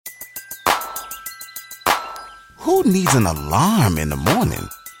Who needs an alarm in the morning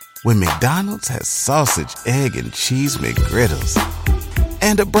when McDonald's has sausage, egg, and cheese McGriddles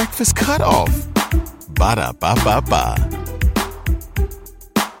and a breakfast cutoff? Ba-da-ba-ba-ba.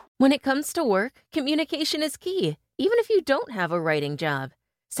 When it comes to work, communication is key, even if you don't have a writing job.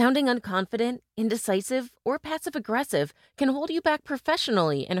 Sounding unconfident, indecisive, or passive-aggressive can hold you back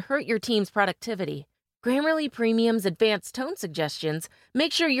professionally and hurt your team's productivity. Grammarly Premium's advanced tone suggestions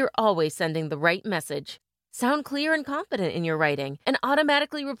make sure you're always sending the right message. Sound clear and confident in your writing and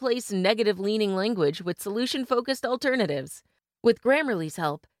automatically replace negative-leaning language with solution-focused alternatives. With Grammarly's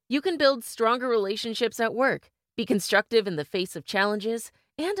help, you can build stronger relationships at work, be constructive in the face of challenges,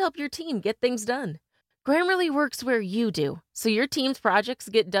 and help your team get things done. Grammarly works where you do, so your team's projects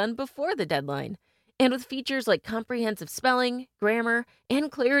get done before the deadline. And with features like comprehensive spelling, grammar, and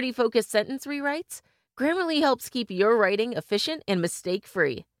clarity-focused sentence rewrites, Grammarly helps keep your writing efficient and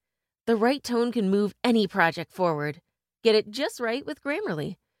mistake-free. The right tone can move any project forward. Get it just right with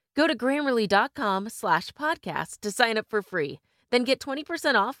Grammarly. Go to Grammarly.com/podcast to sign up for free. Then get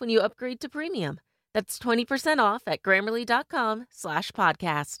 20% off when you upgrade to premium. That's 20% off at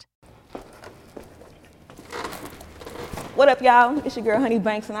Grammarly.com/podcast. What up, y'all? It's your girl, Honey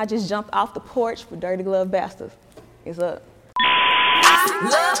Banks, and I just jumped off the porch for Dirty Glove Bastards. It's up. I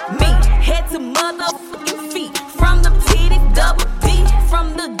love me, head to motherfucking feet, from the titties, double D,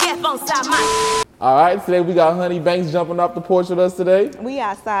 from the gap on side my. All right, today we got Honey Banks jumping off the porch with us today. We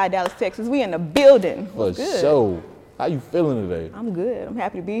outside Dallas, Texas. We in the building. For sure. How you feeling today? I'm good. I'm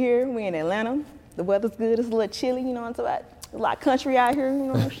happy to be here. We in Atlanta. The weather's good. It's a little chilly, you know what I'm talking about? A lot of country out here, you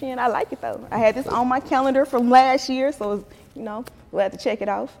know what I'm saying? I like it though. I had this on my calendar from last year, so it's, you know, we'll have to check it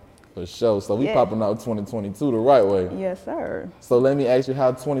off. For sure. So we popping out 2022 the right way. Yes, sir. So let me ask you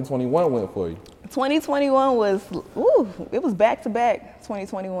how 2021 went for you. 2021 was, it was back-to-back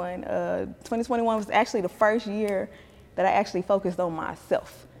 2021. 2021 was actually the first year that I actually focused on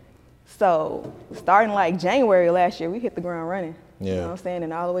myself. So starting like January last year, we hit the ground running. Yeah. You know what I'm saying?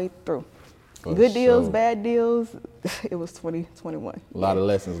 And all the way through. For Good deals, sure. Bad deals. It was 2021. A lot of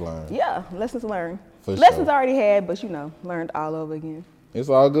lessons learned. Yeah, lessons learned. For Lessons sure. already had, but you know, learned all over again. It's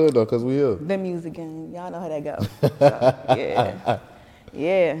all good though, cause we here. The music game, y'all know how that goes. So, yeah,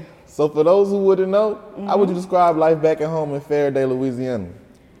 yeah. So for those who wouldn't know, how would you describe life back at home in Faraday, Louisiana?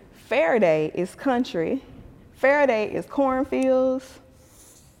 Faraday is country. Faraday is cornfields,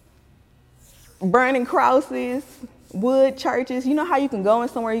 burning crosses, wood churches. You know how you can go in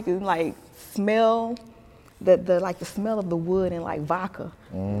somewhere you can like smell the smell of the wood and like vodka.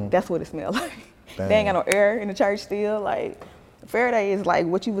 That's what it smells like. Damn. They ain't got no air in the church still. Like Faraday is like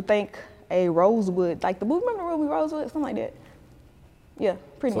what you would think a Rosewood, like the movie, remember the movie Rosewood, something like that. Yeah,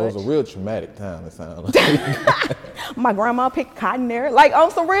 pretty much. So it was a real traumatic time, it sounds like. My grandma picked cotton there, like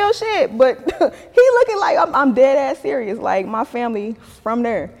on some real shit. But he looking like I'm dead ass serious. Like my family from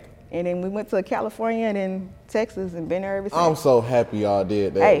there, and then we went to California and then Texas and been there ever since. I'm so happy y'all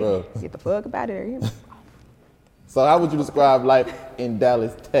did that, Hey, bro. get the fuck up out of there. So how would you describe life in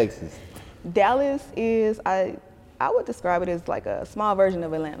Dallas, Texas? Dallas is, I would describe it as like a small version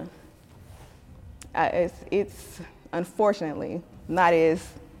of Atlanta. It's unfortunately not as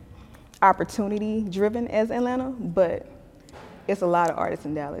opportunity driven as Atlanta, but it's a lot of artists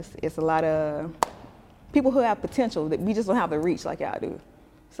in Dallas. It's a lot of people who have potential that we just don't have the reach like y'all do.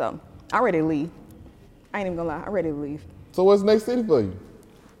 So I'm ready to leave. I ain't even gonna lie, I'm ready to leave. So what's the next city for you?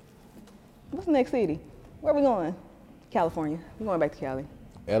 What's the next city? Where we going? California. We're going back to Cali.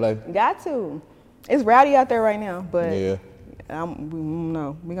 LA? Got to. It's rowdy out there right now, but Yeah.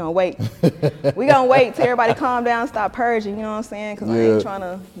 We're gonna wait. We're gonna wait till everybody calm down, stop purging, you know what I'm saying? Because I ain't trying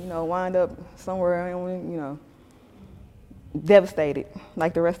to, wind up somewhere, devastated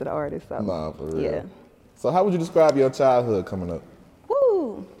like the rest of the artists. So, Nah, for real. Yeah. So how would you describe your childhood coming up?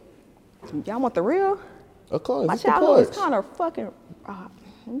 Woo. Y'all want the real? Of course, My it's the childhood was Porch. kind of fucking,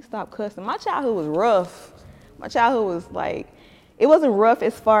 let me stop cussing. My childhood was rough. My childhood was like, it wasn't rough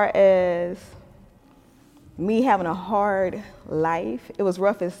as far as me having a hard life. It was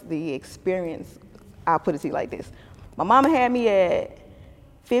rough as the experience. I'll put it to you like this. My mama had me at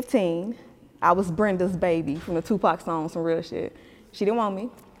 15. I was Brenda's baby from the Tupac song, some real shit. She didn't want me.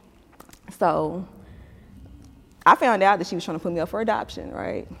 So I found out that she was trying to put me up for adoption,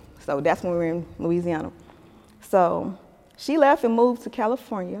 right? So that's when we were in Louisiana. So she left and moved to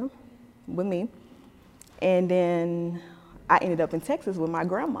California with me. And then I ended up in Texas with my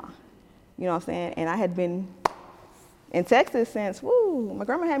grandma. You know what I'm saying? And I had been in Texas since, my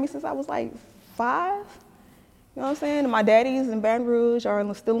grandma had me since I was like 5. You know what I'm saying? And my daddy's in Baton Rouge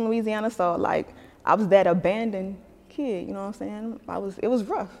or still in Louisiana. So like, I was that abandoned kid, you know what I'm saying? It was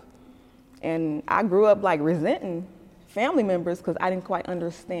rough. And I grew up like resenting family members because I didn't quite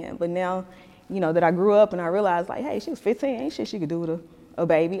understand. But now, you know, that I grew up and I realized like, hey, she was 15, ain't shit she could do with a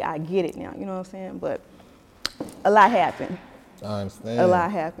baby. I get it now, you know what I'm saying? But a lot happened. I understand. A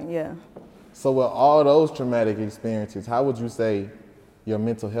lot happened, yeah. So with all those traumatic experiences, how would you say your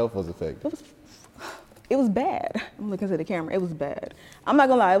mental health was affected? It was bad. I'm looking to the camera. It was bad. I'm not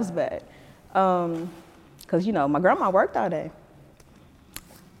gonna lie, it was bad. Cause you know, my grandma worked all day.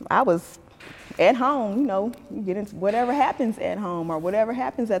 I was at home, you know, you get into whatever happens at home or whatever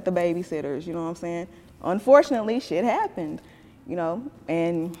happens at the babysitters, you know what I'm saying? Unfortunately, shit happened, you know,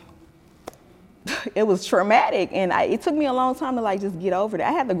 and it was traumatic. And it took me a long time to like just get over that.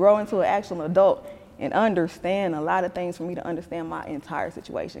 I had to grow into an actual adult and understand a lot of things for me to understand my entire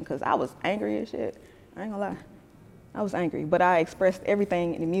situation. Cause I was angry as shit. I ain't gonna lie. I was angry, but I expressed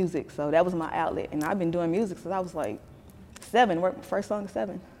everything in the music. So that was my outlet. And I've been doing music since I was like 7, worked my first song at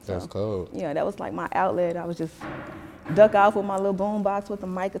 7. So, that's cool. Yeah, that was like my outlet. I was just duck off with my little boom box with the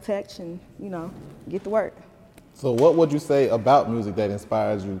mic attached and, you know, get to work. So what would you say about music that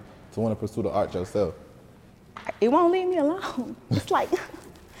inspires you to want to pursue the art yourself? It won't leave me alone. It's like,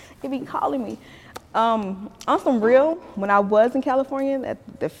 it be calling me. On some real, when I was in California,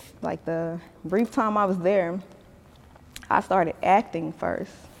 at the brief time I was there, I started acting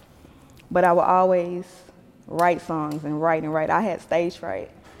first. But I would always write songs and write. I had stage fright.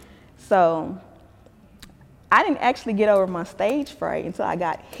 So I didn't actually get over my stage fright until I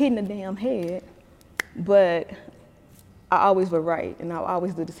got hit in the damn head. But I always would write, and I would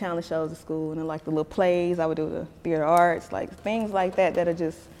always do the talent shows at school, and then like the little plays, I would do the theater arts, like things like that that are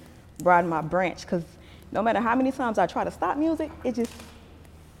just broaden my branch. Because no matter how many times I try to stop music,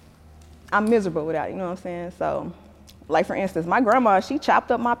 I'm miserable without it, you know what I'm saying? So, like for instance, my grandma, she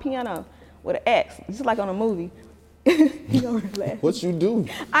chopped up my piano with an axe, just like on a movie. You know, what you do?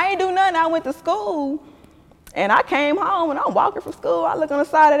 I ain't do nothing. I went to school, and I came home, and I'm walking from school. I look on the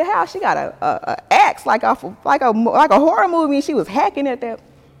side of the house. She got a axe like a horror movie, and she was hacking at that.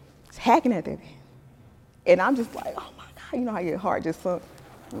 And I'm just like, oh my God, you know how your heart just sunk.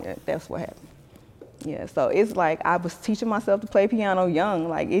 Yeah, that's what happened. Yeah, so it's like I was teaching myself to play piano young.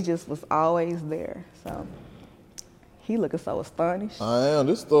 Like it just was always there. So. He looking so astonished. I am.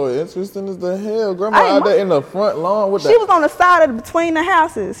 This story interesting as the hell. Grandma out there in the front lawn with She was on the side of between the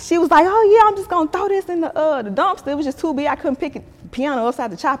houses. She was like, oh yeah, I'm just gonna throw this in the dumpster. It was just too big. I couldn't pick the piano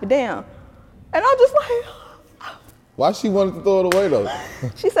upside to chop it down. And I'm just like, why she wanted to throw it away though?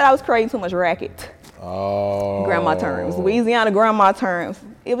 She said I was creating too much racket. Oh. Grandma terms, Louisiana grandma terms.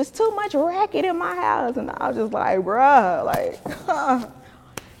 It was too much racket in my house, and I was just like, bruh, like,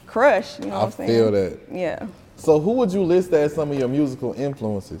 crush. You know what I'm saying? I feel that. Yeah. So who would you list as some of your musical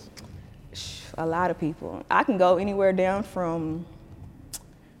influences? A lot of people. I can go anywhere down from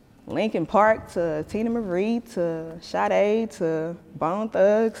Linkin Park to Tina Marie to Sade to Bone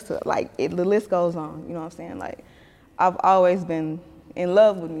Thugs to the list goes on. You know what I'm saying? Like I've always been in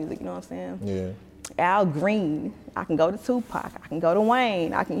love with music. You know what I'm saying? Yeah. Al Green. I can go to Tupac. I can go to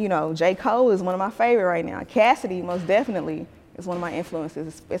Wayne. I can, you know, J. Cole is one of my favorite right now. Cassidy most definitely is one of my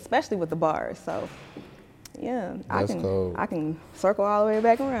influences, especially with the bars. So. Yeah, I can circle all the way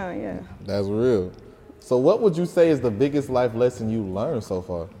back around, yeah. That's real. So what would you say is the biggest life lesson you learned so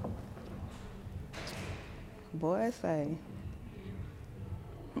far? Boy, I say,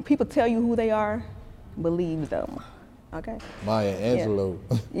 when people tell you who they are, believe them, okay? Maya Angelou.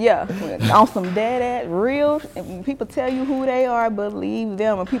 Yeah, on some dead-ass, real, and when people tell you who they are, believe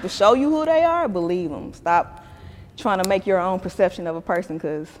them. When people show you who they are, believe them. Stop trying to make your own perception of a person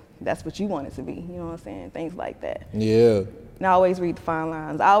because that's what you want it to be, you know what I'm saying? Things like that. Yeah. And I always read the fine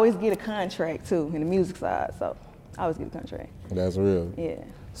lines. I always get a contract too in the music side, so I always get a contract. That's real. Yeah.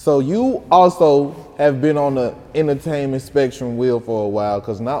 So you also have been on the entertainment spectrum wheel for a while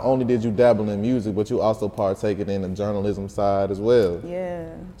because not only did you dabble in music, but you also partaken in the journalism side as well.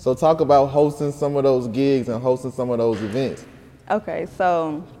 Yeah. So talk about hosting some of those gigs and hosting some of those events. Okay,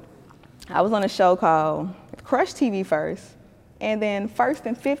 so I was on a show called Crush TV first, and then First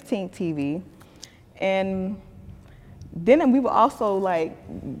and 15th TV, and then we would also like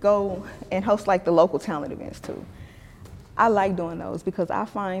go and host like the local talent events too. I like doing those because I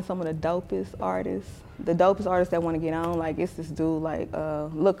find some of the dopest artists that want to get on. Like it's this dude like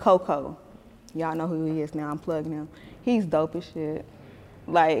Lil Coco. Y'all know who he is now. I'm plugging him. He's dope as shit.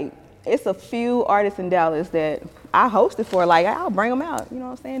 Like it's a few artists in Dallas that I hosted for. Like I'll bring them out. You know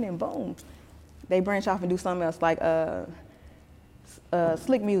what I'm saying? And boom, they branch off and do something else. Like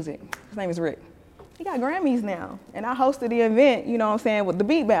Slick Music. His name is Rick. He got Grammys now, and I hosted the event, you know what I'm saying, with the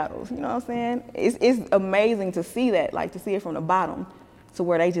beat battles, you know what I'm saying? It's amazing to see that, like to see it from the bottom to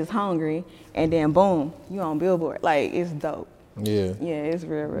where they just hungry, and then boom, you on Billboard. Like, it's dope. Yeah. Yeah, it's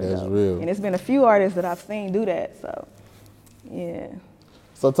real That's dope. real. And it's been a few artists that I've seen do that, so yeah.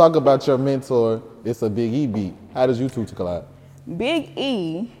 So talk about your mentor. It's a Big E beat. How does you two collide? Big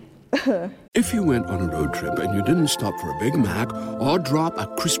E. If you went on a road trip and you didn't stop for a Big Mac or drop a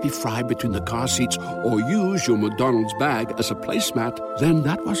crispy fry between the car seats or use your McDonald's bag as a placemat, then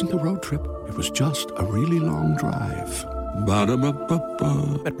that wasn't a road trip. It was just a really long drive.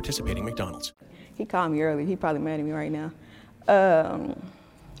 Ba-da-ba-ba-ba. At participating McDonald's. He called me early. He probably mad at me right now.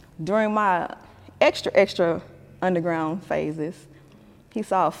 During my extra underground phases, he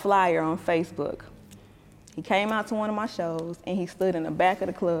saw a flyer on Facebook. He came out to one of my shows and he stood in the back of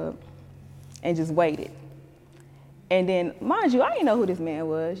the club and just waited. And then, mind you, I didn't know who this man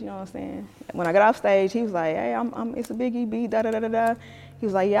was, you know what I'm saying? When I got off stage, he was like, hey, it's a Big E beat, da-da-da-da-da. He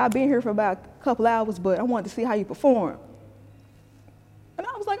was like, yeah, I've been here for about a couple hours, but I wanted to see how you perform. And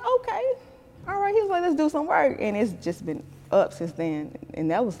I was like, okay, all right. He was like, let's do some work. And it's just been up since then.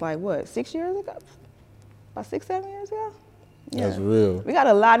 And that was like, what, 6 years ago? About 6, 7 years ago? Yeah. That's real. We got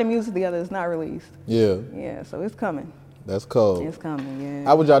a lot of music together that's not released. Yeah. Yeah, so it's coming. That's cold. It's coming, yeah.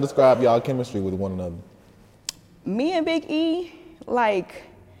 How would y'all describe y'all chemistry with one another? Me and Big E, like,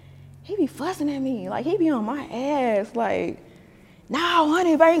 he be fussing at me. Like, he be on my ass. Like, no,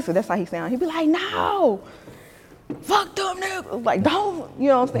 honey, baby. So that's how he sound. He be like, no, fuck them niggas. Like, don't, you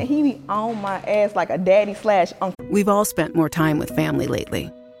know what I'm saying? He be on my ass like a daddy/uncle. We've all spent more time with family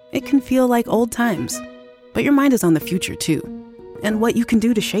lately. It can feel like old times, but your mind is on the future too, and what you can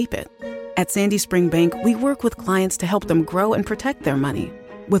do to shape it. At Sandy Spring Bank, we work with clients to help them grow and protect their money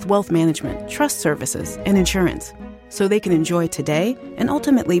with wealth management, trust services, and insurance, so they can enjoy today and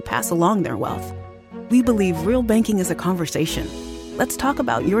ultimately pass along their wealth. We believe real banking is a conversation. Let's talk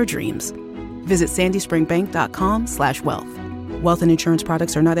about your dreams. Visit sandyspringbank.com/wealth. Wealth and insurance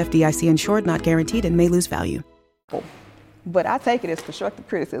products are not FDIC insured, not guaranteed, and may lose value. But I take it as constructive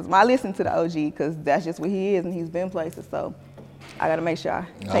criticism. I listen to the OG because that's just what he is, and he's been places. So I got to make sure I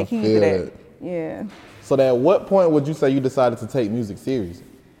take heed to that. Yeah. So at what point would you say you decided to take music serious?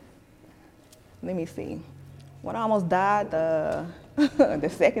 Let me see. When I almost died the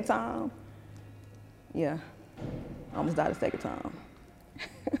second time, yeah, I almost died the second time.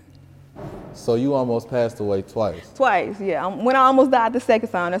 So you almost passed away twice? Twice, yeah. When I almost died the second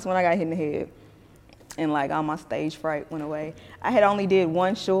time, that's when I got hit in the head. And like all my stage fright went away. I had only did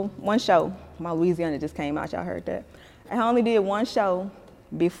one show. My Louisiana just came out, y'all heard that. I only did one show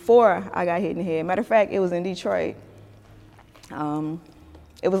before I got hit in the head. Matter of fact, it was in Detroit.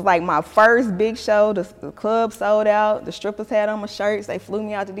 It was like my first big show. The club sold out. The strippers had on my shirts. They flew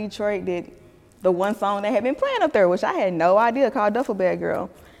me out to Detroit, did the one song they had been playing up there, which I had no idea, called Duffel Bag Girl.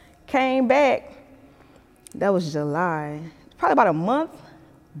 Came back, that was July. Probably about a month,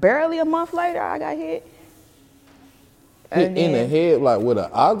 barely a month later, I got hit. Hit in the head, like with an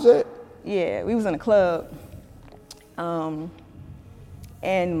object? Yeah, we was in a club.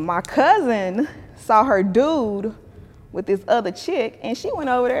 And my cousin saw her dude with this other chick, and she went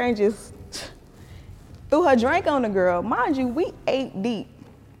over there and just threw her drink on the girl. Mind you, we 8 deep.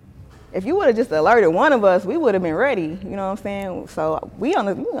 If you would have just alerted one of us, we would have been ready. You know what I'm saying? So we on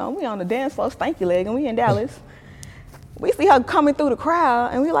the dance floor, stanky leg, and we in Dallas. We see her coming through the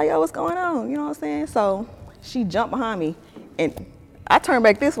crowd, and we like, yo, what's going on? You know what I'm saying? So she jumped behind me, and I turned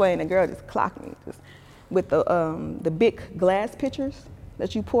back this way, and the girl just clocked me with the big glass pitchers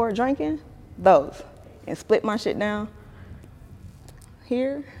that you pour a drink in, those, and split my shit down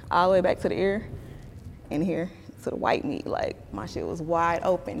here, all the way back to the ear, and here to the white meat. Like, my shit was wide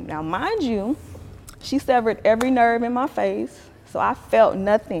open. Now, mind you, she severed every nerve in my face, so I felt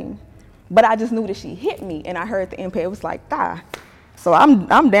nothing. But I just knew that she hit me, and I heard the impact. It was like, thigh. So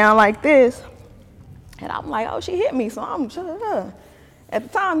I'm down like this, and I'm like, oh, she hit me, so I'm At the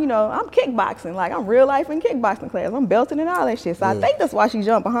time, you know, I'm kickboxing. Like, I'm real life in kickboxing class. I'm belting and all that shit. So I think that's why she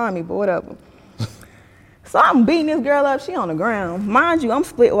jumped behind me, but whatever. So I'm beating this girl up. She on the ground. Mind you, I'm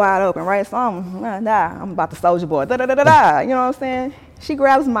split wide open, right? So I'm about to Soldier Boy. Da-da-da-da-da. You know what I'm saying? She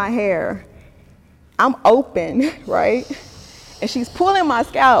grabs my hair. I'm open, right? And she's pulling my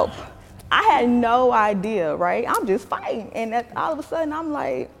scalp. I had no idea, right? I'm just fighting. And all of a sudden, I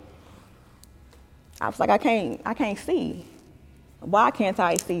was like, I can't see. Why can't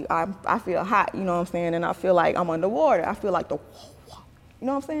I see? I feel hot, you know what I'm saying? And I feel like I'm underwater. I feel like you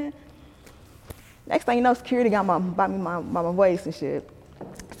know what I'm saying? Next thing you know, security got my voice and shit.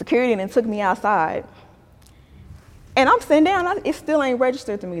 Security then took me outside. And I'm sitting down, it still ain't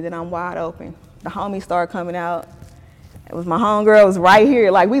registered to me that I'm wide open. The homies started coming out. It was my homegirl was right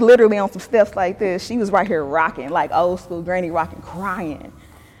here. Like, we literally on some steps like this. She was right here rocking, like old school granny rocking, crying.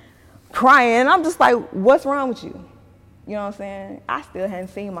 And I'm just like, what's wrong with you? You know what I'm saying? I still hadn't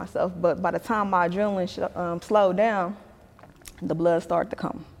seen myself, but by the time my adrenaline slowed down, the blood started to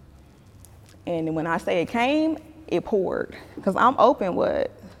come. And when I say it came, it poured. Because I'm open,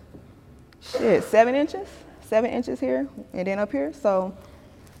 7 inches? 7 inches here, and then up here. So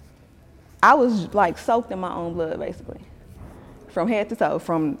I was like soaked in my own blood, basically. From head to toe,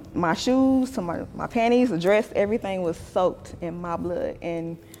 from my shoes to my panties, the dress, everything was soaked in my blood.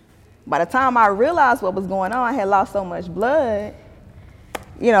 And by the time I realized what was going on, I had lost so much blood.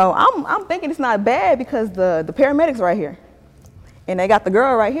 You know, I'm thinking it's not bad because the paramedics right here. And they got the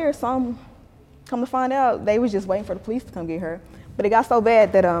girl right here, so I'm come to find out they was just waiting for the police to come get her. But it got so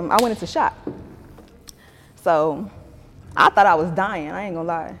bad that I went into shock. So I thought I was dying, I ain't gonna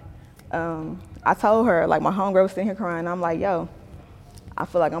lie. I told her, like, my homegirl was sitting here crying, I'm like, yo, I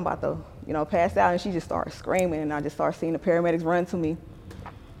feel like I'm about to, pass out. And she just started screaming, and I just started seeing the paramedics run to me.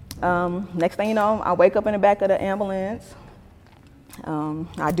 Next thing you know, I wake up in the back of the ambulance.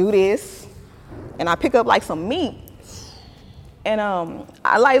 I do this, and I pick up like some meat. And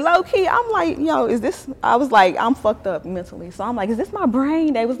I like low key, I'm like, yo, is this, I was like, I'm fucked up mentally. So I'm like, is this my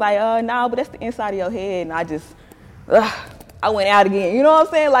brain? They was like, no, but that's the inside of your head. And I just, I went out again. You know what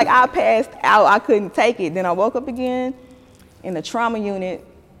I'm saying? Like, I passed out, I couldn't take it. Then I woke up again in the trauma unit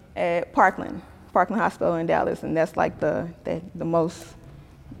at Parkland Hospital in Dallas. And that's like the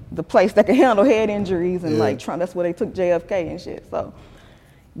place that can handle head injuries and like trauma. That's where they took JFK and shit. So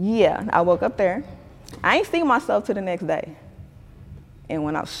yeah, I woke up there. I ain't seen myself till the next day. And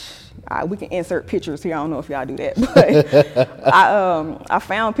when we can insert pictures here. I don't know if y'all do that, but I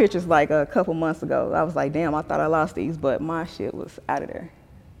found pictures like a couple months ago. I was like, damn, I thought I lost these, but my shit was out of there.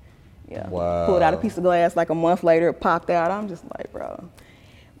 Yeah. Wow. Pulled out a piece of glass like a month later, it popped out. I'm just like, bro.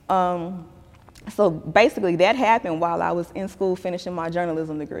 So basically that happened while I was in school finishing my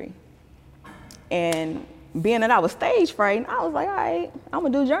journalism degree. And being that I was stage frightened, I was like, all right, I'm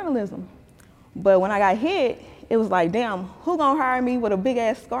gonna do journalism. But when I got hit, it was like, damn, who gonna hire me with a big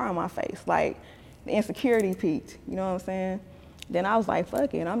ass scar on my face? Like, the insecurity peaked, you know what I'm saying? Then I was like,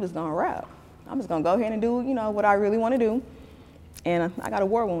 fuck it, I'm just gonna rap. I'm just gonna go ahead and do, what I really wanna do. And I got a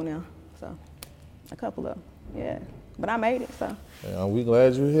war wound now, so, a couple of them, yeah. But I made it, so. Yeah, we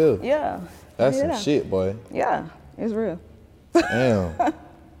glad you're here. Yeah. That's some shit, boy. Yeah, it's real. Damn.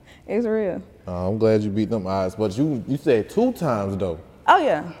 It's real. I'm glad you beat them odds, but you said 2 times though. Oh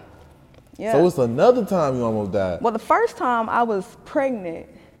yeah. Yeah. So it's another time you almost died. Well, the first time I was pregnant.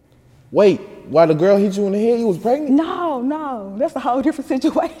 Wait, while the girl hit you in the head, you was pregnant? No, that's a whole different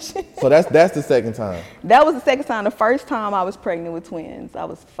situation. So that's the second time? That was the second time. The first time I was pregnant with twins. I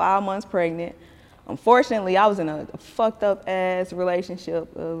was 5 months pregnant. Unfortunately, I was in a fucked up ass relationship.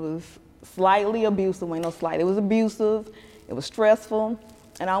 It was slightly abusive, ain't no slight. It was abusive, it was stressful,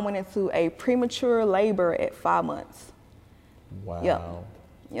 and I went into a premature labor at 5 months. Wow.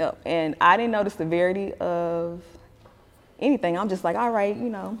 Yep, and I didn't know the severity of anything. I'm just like, all right,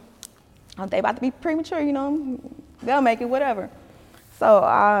 they about to be premature, they'll make it, whatever. So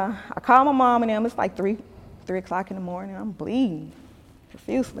I called my mom and them. It's like 3 o'clock in the morning. I'm bleeding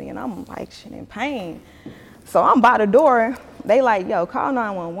profusely, and I'm like shit in pain. So I'm by the door. They like, yo, call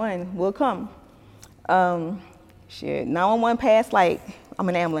 911. We'll come. 911 passed like, I'm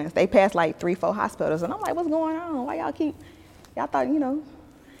an ambulance. They passed like 3-4 hospitals, and I'm like, what's going on? Why y'all thought,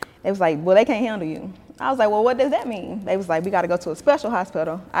 They was like, well, they can't handle you. I was like, well, what does that mean? They was like, we got to go to a special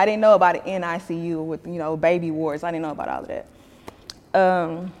hospital. I didn't know about an NICU with, baby wards. I didn't know about all of that.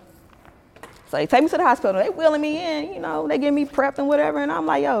 So they take me to the hospital. They wheeling me in, they get me prepped and whatever. And I'm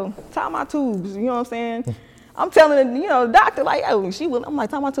like, yo, tie my tubes, you know what I'm saying? I'm telling the doctor, like, oh, I'm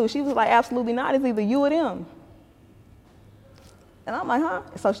like, tie my tubes. She was like, absolutely not. It's either you or them. And I'm like, huh?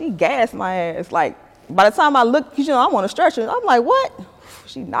 So she gassed my ass. Like, by the time I look, I'm on a stretcher. I'm like, what?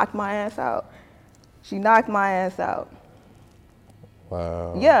 She knocked my ass out.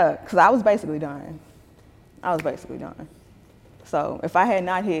 Wow. Yeah, because I was basically dying. So if I had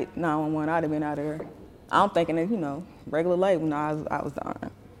not hit 911, I'd have been out of there. I'm thinking that, regular labor. No, I was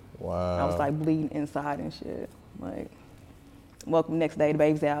dying. Wow. I was like bleeding inside and shit. Like, woke up the next day, the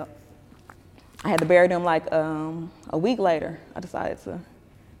baby's out. I had to bury them like a week later. I decided to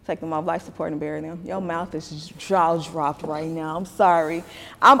take them off life support and bury them. Your mouth is jaw dropped right now. I'm sorry.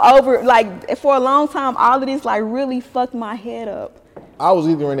 I'm over, like, for a long time, all of this like really fucked my head up. I was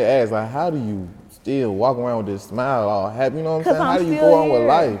either in the ass, like, how do you still walk around with this smile all happy, you know what I'm saying? How do you go on with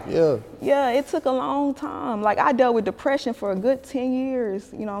life? Yeah. Yeah, it took a long time. Like, I dealt with depression for a good 10 years,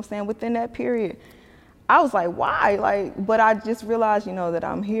 you know what I'm saying? Within that period, I was like, why? Like, but I just realized, you know, that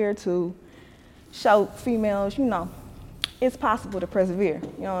I'm here to show females, you know, it's possible to persevere.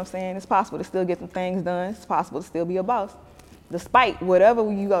 You know what I'm saying? It's possible to still get some things done. It's possible to still be a boss, despite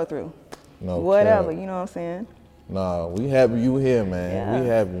whatever you go through. No whatever, cap. you know what I'm saying? Nah, we happy you here, man. Yeah. We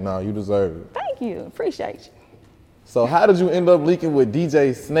happy. Nah, you deserve it. Thank you. Appreciate you. So how did you end up leaking with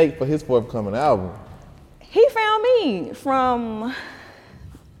DJ Snake for his forthcoming album? He found me from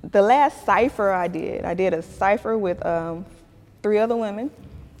the last cypher I did. I did a cypher with 3 other women.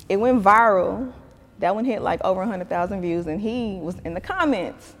 It went viral. That one hit like over 100,000 views, and he was in the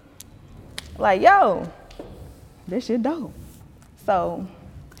comments like, yo, this shit dope. So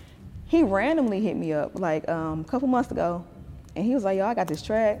he randomly hit me up like a couple months ago, and he was like, yo, I got this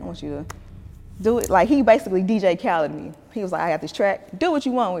track. I want you to do it. Like, he basically DJ Khaled me. He was like, I got this track. Do what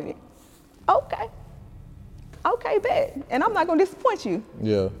you want with it. Okay, bet. And I'm not gonna disappoint you.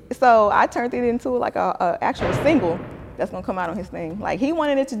 Yeah. So I turned it into like a actual single that's gonna come out on his thing. Like, he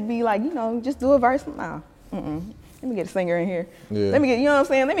wanted it to be like, you know, just do a verse. Nah, let me get a singer in here. Yeah. Let me get, you know what I'm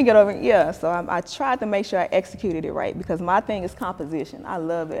saying? Let me get over, yeah. So I tried to make sure I executed it right, because my thing is composition. I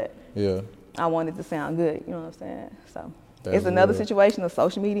love it. Yeah. I want it to sound good, you know what I'm saying? So it's another situation of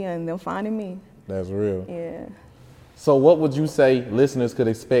social media and them finding me. That's real. Yeah. So what would you say listeners could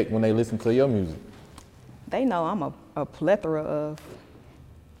expect when they listen to your music? They know I'm a plethora of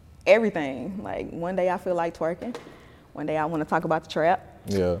everything. Like, one day I feel like twerking. One day I want to talk about the trap.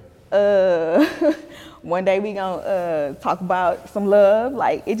 Yeah. One day we gonna talk about some love.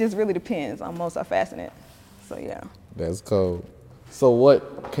 Like, it just really depends. I'm multifaceted. So yeah. That's cool. So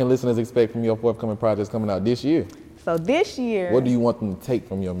what can listeners expect from your forthcoming projects coming out this year? So this year, what do you want them to take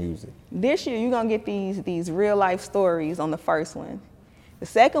from your music? This year, you're gonna get these real life stories on the first one. The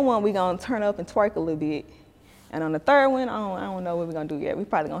second one, we're gonna turn up and twerk a little bit. And on the third one, I don't know what we're gonna do yet. We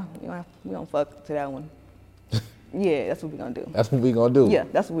probably gonna fuck to that one. Yeah, that's what we're gonna do. That's what we're gonna do? Yeah,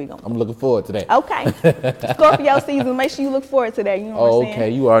 that's what we're gonna do. I'm looking forward to that. Okay. Scorpio season, make sure you look forward to that. You know what I'm saying? Okay,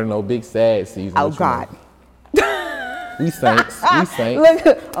 you already know, big sad season. Oh, God. We saints. We saints.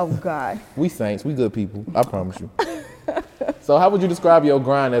 Look, oh, God. We saints. We good people. I promise you. So how would you describe your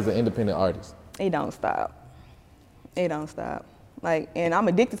grind as an independent artist? It don't stop. It don't stop. Like, and I'm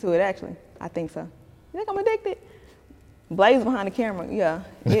addicted to it, actually. I think so. You think I'm addicted? Blaze behind the camera, yeah.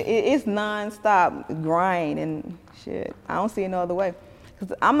 It's non-stop grind and shit. I don't see it no other way.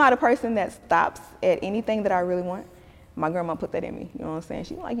 Because I'm not a person that stops at anything that I really want. My grandma put that in me, you know what I'm saying?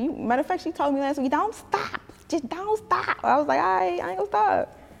 She's like, matter of fact, she told me last week, don't stop, just don't stop. I was like, all right, I ain't gonna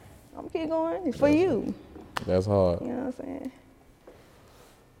stop. I'm gonna keep going, it's for you. That's hard. You know what I'm saying?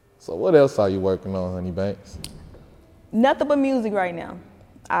 So what else are you working on, Honey Banks? Nothing but music right now.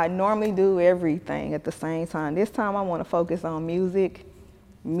 I normally do everything at the same time. This time I want to focus on music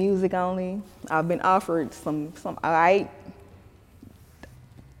only. I've been offered some all right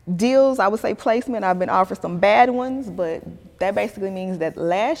deals, I would say placement. I've been offered some bad ones, but that basically means that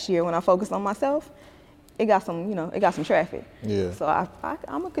last year when I focused on myself, it got some traffic. Yeah. So I'm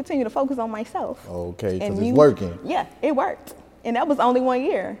gonna continue to focus on myself. Okay, because it's working. Yeah, it worked, and that was only 1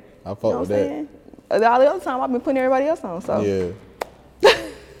 year. I fuck with that. All the other time I've been putting everybody else on. So yeah.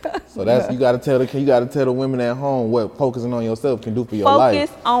 So that's you gotta tell the women at home what focusing on yourself can do for your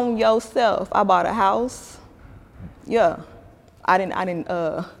life. Focus on yourself. I bought a house. Yeah. I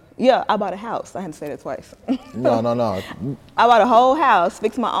bought a house. I had to say that twice. No. I bought a whole house,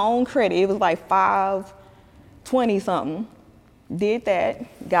 fixed my own credit. It was like 520 something. Did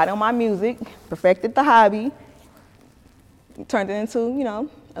that, got on my music, perfected the hobby, turned it into,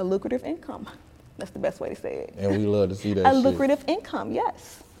 a lucrative income. That's the best way to say it. And we love to see that A lucrative income,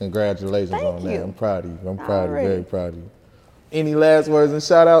 yes. Congratulations Thank on you. that. I'm proud of you. I'm very proud of you. Any last words and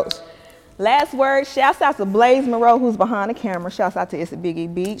shout outs? Last word, shouts out to Blaze Monroe, who's behind the camera. Shouts out to It's a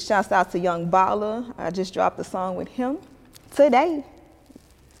Biggie Beat. Shouts out to Young Baller. I just dropped a song with him today.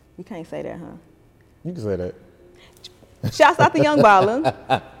 You can't say that, huh? You can say that. Shouts out to Young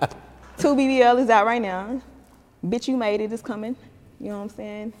Baller. 2BBL is out right now. Bitch You Made It is coming. You know what I'm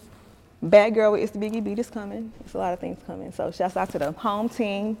saying? Bad Girl with It's the Biggie Beat is coming. There's a lot of things coming. So shouts out to the home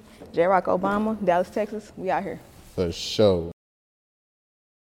team, J-Rock Obama, Dallas, Texas. We out here. For sure.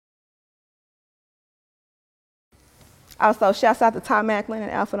 Also, shouts out to Ty Macklin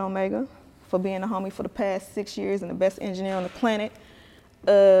and Alpha and Omega for being a homie for the past 6 years and the best engineer on the planet.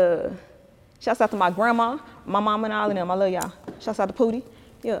 Shouts out to my grandma, my mom and all of them. I love y'all. Shouts out to Pootie.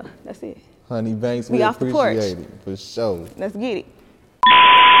 Yeah, that's it. Honey Banks, we off the porch. appreciate it. For sure. Let's get it.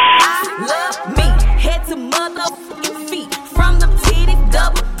 Love me, head to motherfucking feet. From the titties,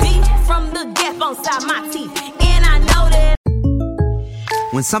 double D. From the gap on side my teeth. And I know that.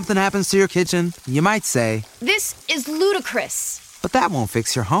 When something happens to your kitchen, you might say, "This is ludicrous." But that won't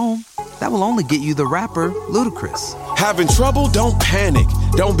fix your home. That will only get you the rapper, Ludacris. Having trouble? Don't panic.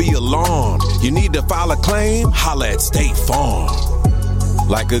 Don't be alarmed. You need to file a claim? Holla at State Farm.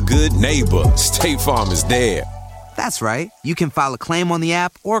 Like a good neighbor, State Farm is there. That's right. You can file a claim on the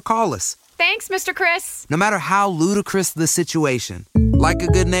app or call us. Thanks, Mr. Chris. No matter how ludicrous the situation, like a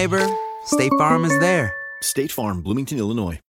good neighbor, State Farm is there. State Farm, Bloomington, Illinois.